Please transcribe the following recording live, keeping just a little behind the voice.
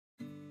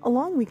A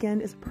long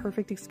weekend is a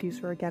perfect excuse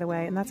for a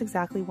getaway, and that's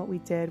exactly what we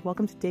did.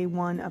 Welcome to day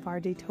one of our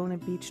Daytona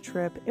Beach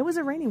trip. It was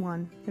a rainy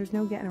one. There's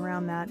no getting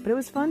around that, but it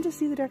was fun to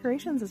see the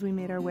decorations as we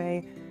made our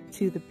way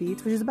to the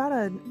beach, which is about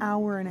an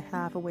hour and a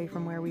half away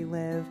from where we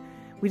live.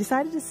 We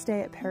decided to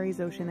stay at Perry's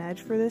Ocean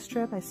Edge for this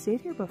trip. I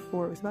stayed here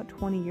before. It was about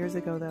 20 years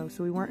ago though,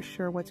 so we weren't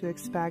sure what to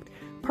expect.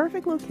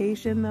 Perfect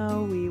location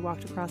though. We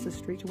walked across the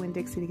street to Winn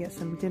Dixie to get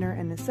some dinner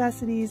and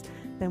necessities.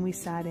 Then we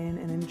sat in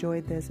and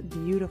enjoyed this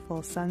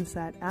beautiful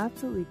sunset.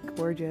 Absolutely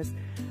gorgeous.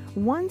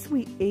 Once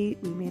we ate,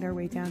 we made our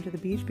way down to the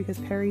beach because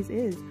Perry's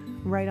is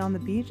right on the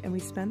beach, and we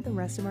spent the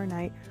rest of our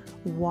night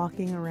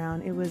walking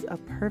around. It was a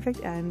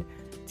perfect end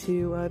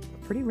to a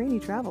pretty rainy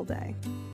travel day.